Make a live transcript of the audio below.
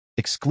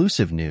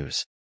Exclusive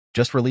news.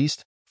 Just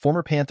released,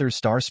 former Panthers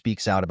star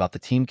speaks out about the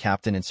team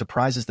captain and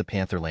surprises the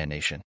Pantherland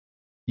Nation.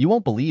 You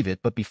won't believe it,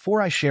 but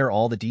before I share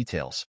all the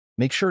details,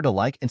 make sure to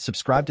like and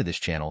subscribe to this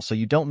channel so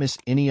you don't miss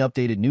any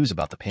updated news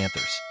about the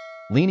Panthers.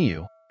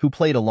 Leniu, who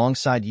played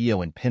alongside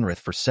Yeo and Pernith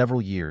for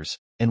several years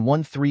and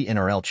won 3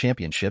 NRL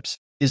championships,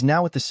 is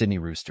now with the Sydney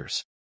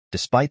Roosters.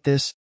 Despite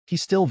this, he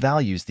still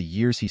values the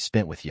years he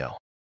spent with Yeo.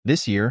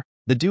 This year,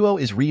 the duo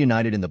is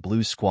reunited in the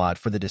Blues squad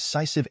for the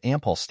decisive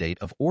AMPOL State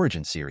of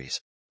Origin series,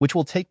 which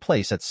will take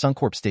place at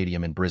Suncorp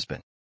Stadium in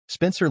Brisbane.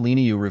 Spencer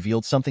Leniu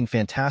revealed something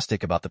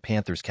fantastic about the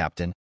Panthers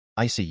captain,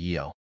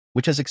 Yeo,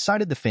 which has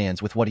excited the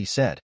fans with what he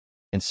said,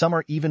 and some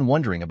are even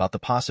wondering about the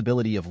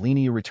possibility of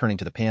Leniu returning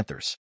to the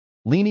Panthers.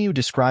 Leniu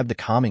described the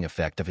calming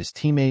effect of his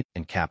teammate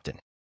and captain.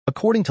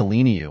 According to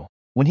Leniu,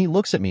 "When he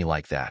looks at me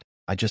like that,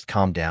 I just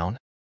calm down."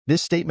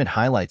 This statement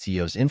highlights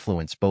Yeo's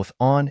influence both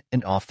on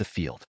and off the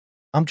field.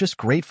 "I'm just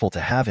grateful to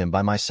have him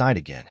by my side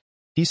again.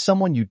 He's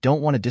someone you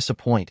don't want to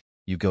disappoint.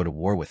 You go to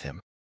war with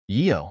him."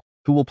 Yeo,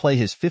 who will play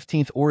his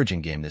 15th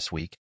Origin game this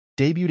week,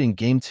 debuted in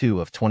Game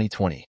 2 of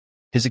 2020.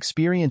 His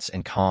experience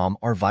and calm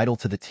are vital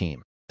to the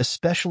team,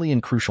 especially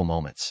in crucial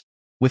moments.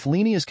 With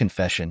Leniu's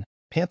confession,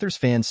 Panthers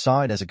fans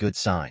saw it as a good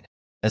sign,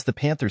 as the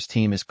Panthers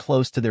team is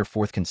close to their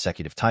 4th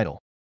consecutive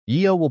title.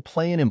 Yeo will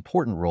play an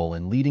important role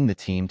in leading the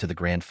team to the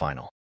grand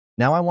final.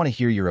 Now I want to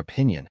hear your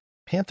opinion,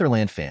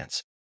 Pantherland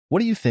fans. What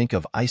do you think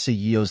of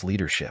Yeo's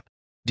leadership?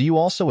 Do you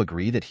also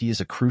agree that he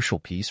is a crucial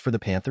piece for the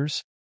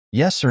Panthers?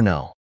 Yes or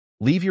no?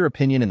 Leave your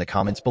opinion in the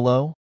comments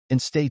below, and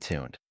stay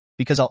tuned,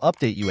 because I'll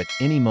update you at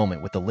any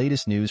moment with the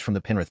latest news from the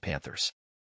Pernith Panthers.